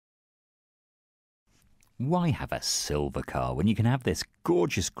Why have a silver car when you can have this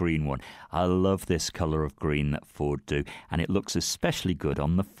gorgeous green one? I love this colour of green that Ford do, and it looks especially good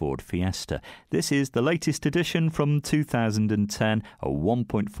on the Ford Fiesta. This is the latest edition from 2010, a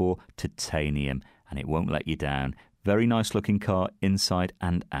 1.4 titanium, and it won't let you down. Very nice looking car inside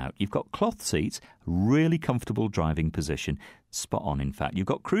and out. You've got cloth seats, really comfortable driving position. Spot on, in fact. You've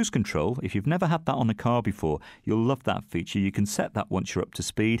got cruise control. If you've never had that on a car before, you'll love that feature. You can set that once you're up to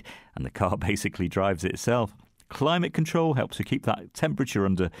speed, and the car basically drives itself. Climate control helps you keep that temperature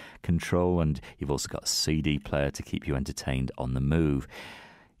under control, and you've also got a CD player to keep you entertained on the move.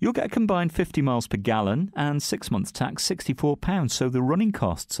 You'll get a combined 50 miles per gallon and 6 months tax, £64. So the running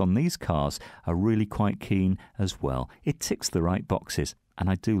costs on these cars are really quite keen as well. It ticks the right boxes, and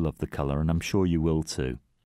I do love the colour, and I'm sure you will too.